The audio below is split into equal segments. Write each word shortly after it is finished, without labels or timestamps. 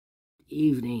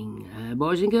evening,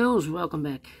 boys and girls. Welcome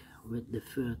back with the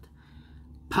third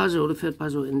puzzle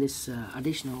in this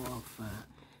edition of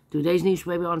today's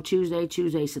newspaper on Tuesday,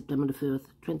 September the 3rd,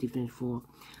 2024.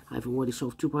 I've already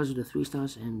solved 2 puzzles, the 3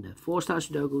 stars and the 4-star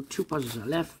Sudoku. 2 puzzles are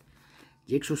left,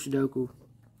 Jigsaw Sudoku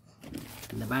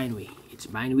and the binary. It's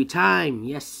binary time,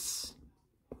 yes.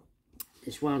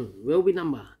 This one will be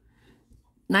number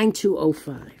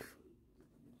 9205.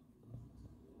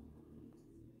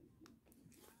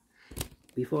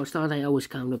 Before I start, I always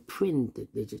count the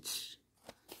printed digits.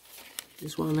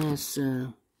 This one has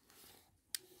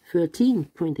 13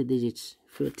 printed digits.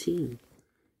 13.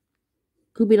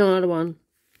 Could be an hard one.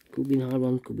 Could be an hard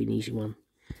one. Could be an easy one.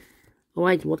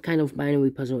 Alright, what kind of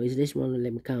binary puzzle is this one?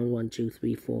 Let me count. 1, 2,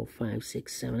 3, 4, 5,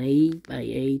 6, 7, 8 by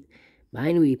 8.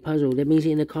 Binary puzzle. That means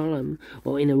in a column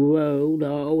or in a row, there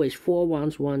are always 4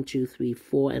 ones. 1, 2, 3,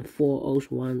 4 and 4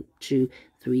 O's. 1, 2,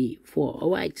 3, 4.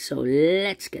 Alright, so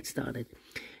let's get started.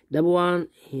 Double 1,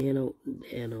 here no,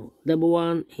 there no. Double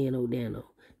 1, here no, there no.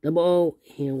 Double O,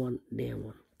 here 1, there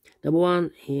 1. Double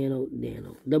 1, here no, there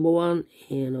no. Double 1,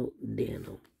 here no, there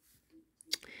no.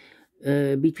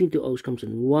 Between 2 O's comes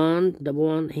in 1. Double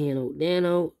 1, here no, there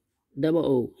no. Double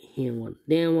O, here 1,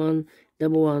 there 1.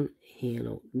 Double 1, here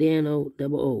no, there no.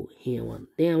 Double O, here 1,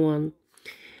 there 1.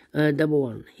 Double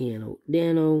 1, here no,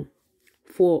 there no.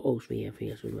 4 O's we have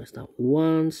here, so the rest are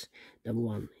ones. Double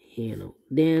 1, here no,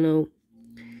 there no.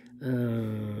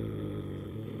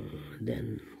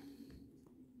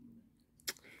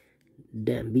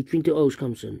 Then between 2 O's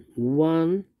comes in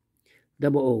 1.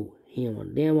 Double O, here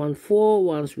 1, there 1. 4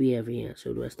 ones we have here,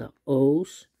 so the rest are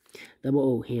O's. Double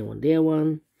O, here 1, there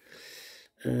 1.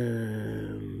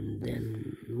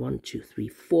 Then 1, 2, 3,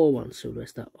 4 ones, so the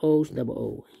rest are O's. Double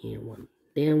O, here 1,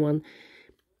 there 1.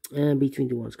 Between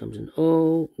the ones comes an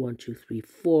O. 1, 2, 3,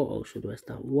 4 O's, so the rest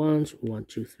are ones. 1,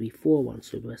 2, 3, 4 ones,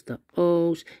 so the rest are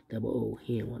O's. Double O,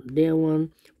 here 1, there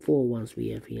 1. 4 ones we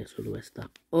have here, so the rest are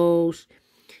O's.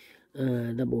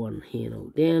 Double 1, here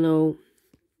no, there no.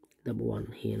 Double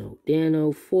 1, here no, there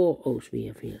no. 4 O's we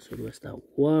have here, so the rest are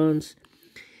ones.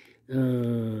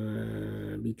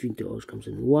 Between 2 O's comes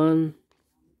in 1.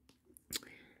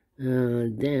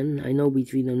 Then I know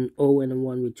between an O and a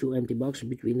 1 with 2 empty boxes.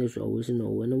 Between those O is an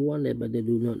O and a 1 there, but they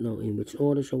do not know in which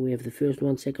order. So we have the first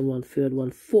one, second one, third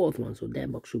one, fourth one. So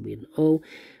that box should be an O.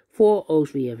 4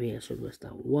 O's we have here, so the rest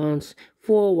are ones.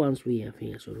 4 ones we have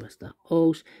here, so the rest are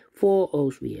O's. 4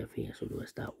 O's we have here, so the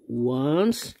rest are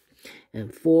ones.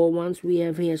 And 4 ones we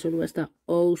have here, so the rest are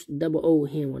O's. Double O,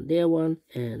 here 1, there 1.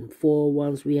 And 4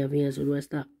 ones we have here, so the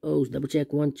rest are O's. Double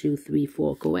check 1, 2, 3,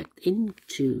 4. Correct in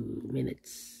 2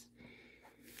 minutes.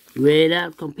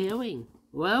 Without comparing.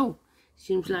 Well,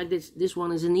 seems like this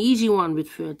one is an easy one with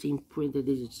 13 printed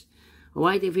digits.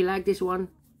 Alright, if you like this one,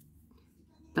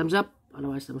 thumbs up,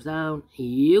 otherwise thumbs down.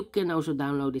 You can also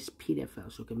download this PDF file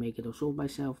so you can make it or solve by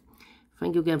yourself.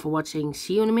 Thank you again for watching.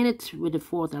 See you in a minute with the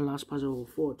 4th and last puzzle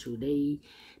for today,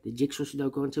 the Jigsaw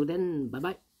Sudoku. Until then, bye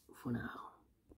bye for now.